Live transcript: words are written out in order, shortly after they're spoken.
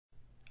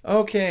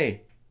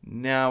Okay,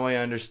 now I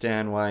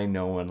understand why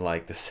no one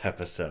liked this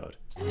episode.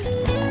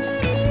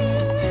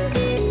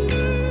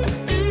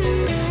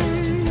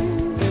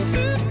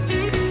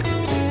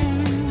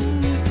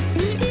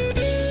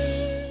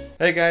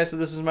 Hey guys, so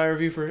this is my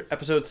review for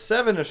episode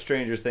 7 of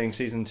Stranger Things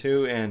Season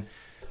 2, and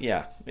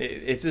yeah,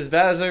 it's as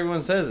bad as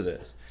everyone says it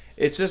is.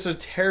 It's just a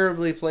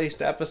terribly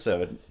placed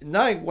episode.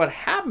 Not what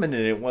happened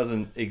in it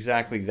wasn't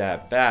exactly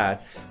that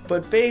bad,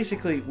 but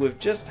basically with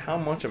just how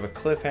much of a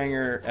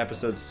cliffhanger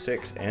episode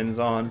 6 ends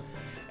on,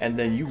 and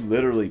then you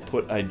literally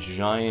put a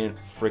giant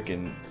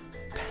freaking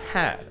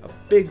pad, a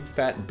big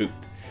fat boot,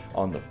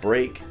 on the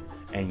brake,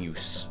 and you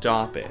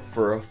stop it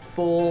for a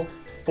full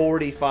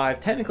 45,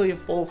 technically a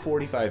full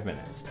 45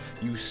 minutes.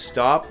 You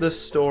stop the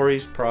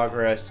story's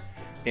progress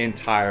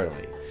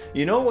entirely.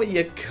 You know what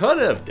you could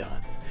have done?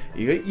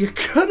 You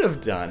could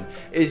have done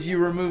is you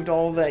removed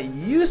all that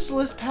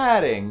useless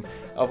padding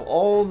of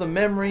all the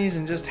memories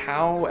and just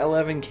how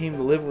Eleven came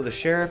to live with the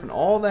sheriff and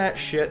all that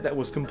shit that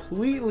was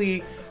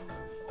completely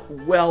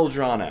well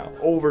drawn out,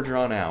 over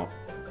drawn out.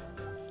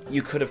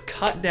 You could have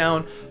cut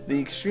down the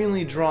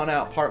extremely drawn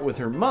out part with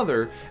her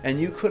mother, and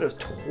you could have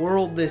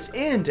twirled this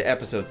into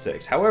episode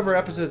 6. However,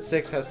 episode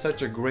 6 has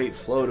such a great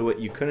flow to it,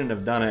 you couldn't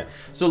have done it.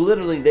 So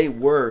literally they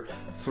were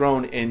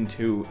thrown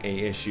into a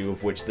issue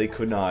of which they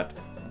could not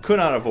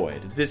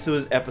avoid. This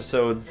was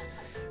episodes.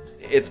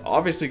 It's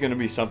obviously going to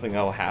be something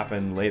that will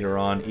happen later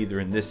on, either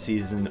in this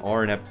season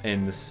or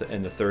in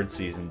the third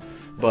season.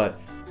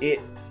 But it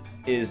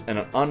is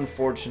an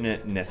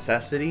unfortunate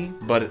necessity,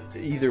 but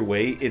either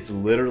way, it's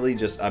literally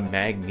just a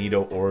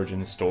Magneto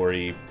origin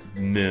story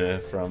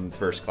from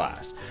First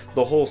Class.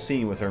 The whole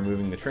scene with her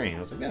moving the train, I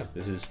was like, yeah,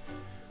 this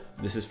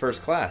is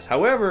First Class.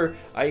 However,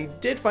 I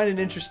did find it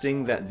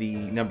interesting that the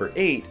number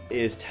 8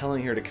 is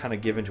telling her to kind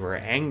of give into her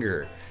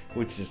anger,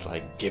 which is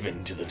like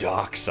given to the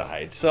dark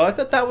side. So I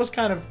thought that was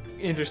kind of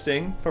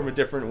interesting from a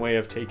different way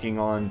of taking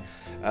on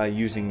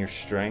using your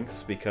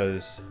strengths,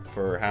 because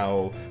for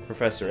how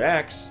Professor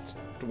X,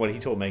 what he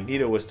told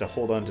Magneto was to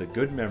hold on to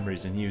good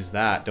memories and use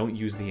that. Don't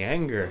use the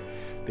anger,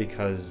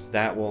 because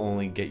that will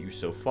only get you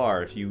so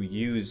far. If you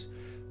use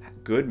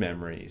good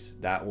memories,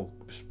 that will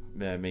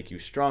make you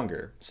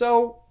stronger.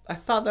 So I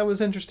thought that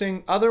was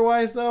interesting.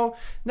 Otherwise, though,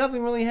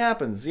 nothing really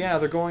happens. Yeah,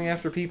 they're going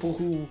after people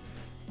who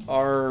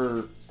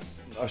are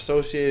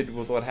associated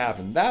with what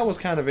happened. That was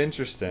kind of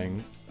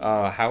interesting.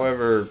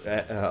 However,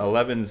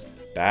 Eleven's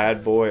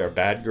bad boy or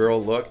bad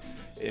girl look,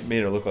 it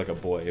made her look like a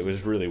boy. It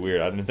was really weird.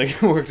 I didn't think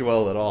it worked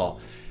well at all.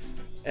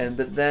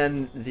 But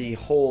then the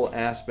whole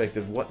aspect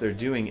of what they're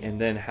doing, and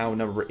then how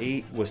number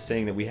 8 was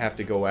saying that we have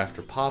to go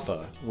after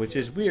Papa, which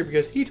is weird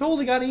because he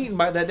totally got eaten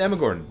by that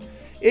Demogorgon.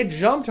 It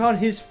jumped on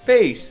his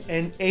face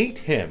and ate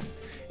him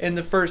in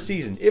the first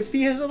season. If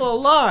he isn't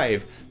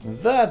alive,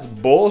 that's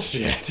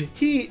bullshit.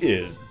 He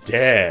is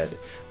dead.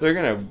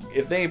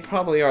 If they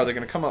probably are, they're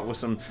gonna come up with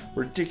some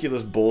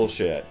ridiculous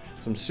bullshit,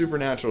 some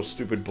supernatural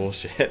stupid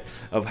bullshit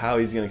of how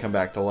he's gonna come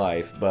back to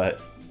life, but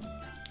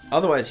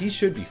otherwise he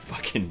should be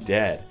fucking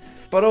dead.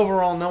 But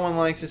overall, no one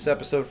likes this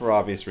episode for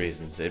obvious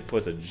reasons. It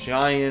puts a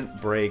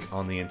giant break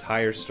on the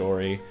entire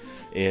story.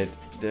 It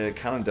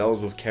kind of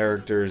delves with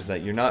characters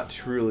that you're not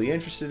truly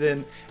interested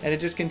in, and it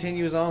just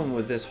continues on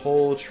with this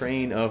whole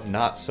train of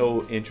not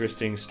so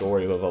interesting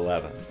story of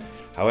Eleven.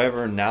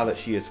 However, now that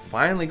she is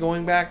finally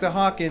going back to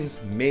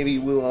Hawkins, maybe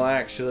we will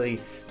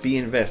actually be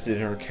invested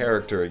in her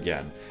character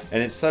again.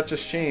 And it's such a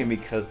shame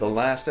because the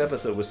last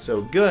episode was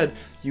so good,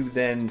 you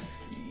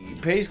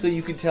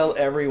could tell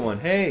everyone,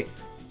 hey,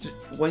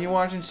 when you're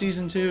watching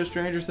season 2 of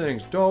Stranger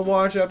Things, don't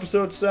watch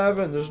episode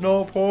 7, there's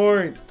no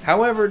point.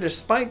 However,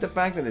 despite the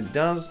fact that it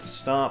does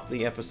stop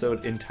the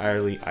episode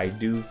entirely, I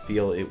do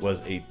feel it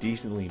was a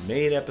decently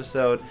made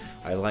episode.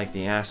 I like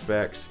the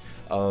aspects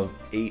of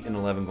 8 and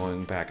 11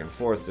 going back and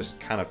forth, just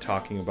kind of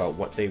talking about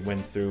what they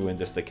went through and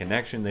just the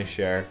connection they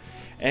share.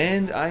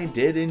 And I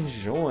did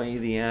enjoy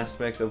the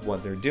aspects of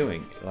what they're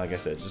doing. Like I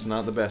said, just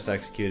not the best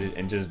executed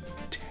and just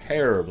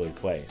terribly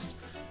placed.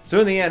 So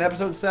in the end,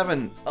 episode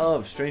 7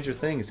 of Stranger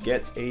Things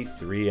gets a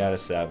 3 out of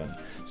 7.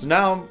 So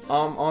now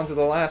on to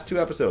the last 2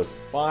 episodes,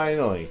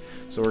 finally.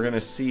 So we're going to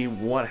see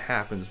what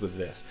happens with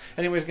this.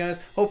 Anyways, guys,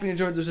 hope you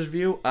enjoyed this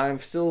review. I'm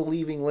still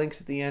leaving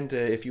links at the end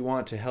if you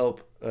want to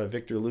help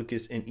Victor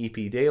Lucas in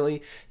EP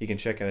Daily. You can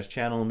check out his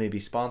channel, maybe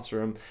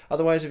sponsor him.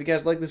 Otherwise, if you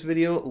guys like this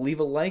video,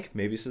 leave a like,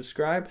 maybe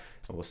subscribe,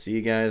 and we'll see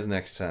you guys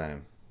next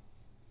time.